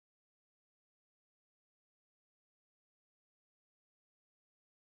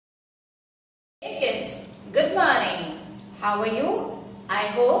Hey kids, good morning. How are you? I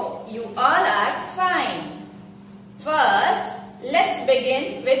hope you all are fine. First, let's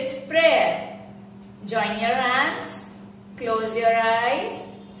begin with prayer. Join your hands, close your eyes.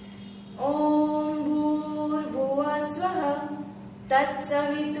 Om Bhur Swaha Tat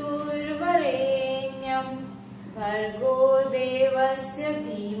Saviturvarenyam Bhargo Devasya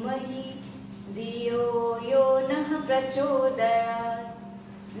Dhimahi Dhiyo Yo Nah Prachodayat.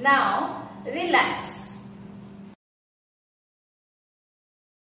 Now, relax.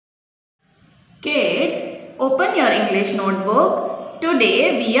 Kids, open your English notebook.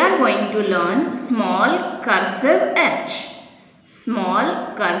 Today we are going to learn small cursive H.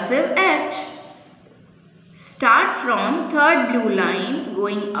 Small cursive H. Start from third blue line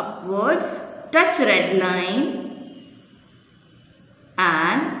going upwards, touch red line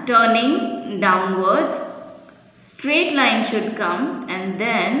and turning downwards. Straight line should come and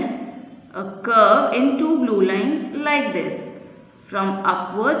then a curve in two blue lines like this, from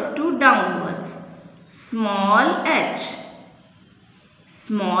upwards to downwards. Small h,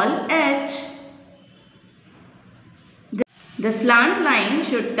 small h. The slant line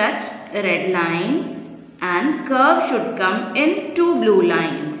should touch red line and curve should come in two blue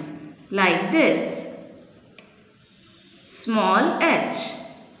lines like this. Small h,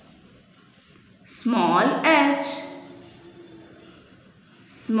 small h,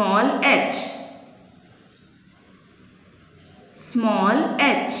 small h, small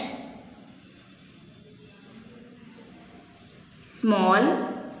h, small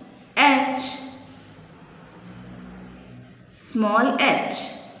h, small h,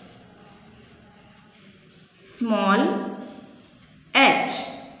 small h,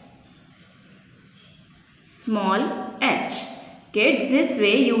 small h. Kids, this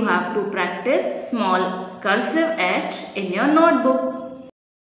way you have to practice small cursive h in your notebook.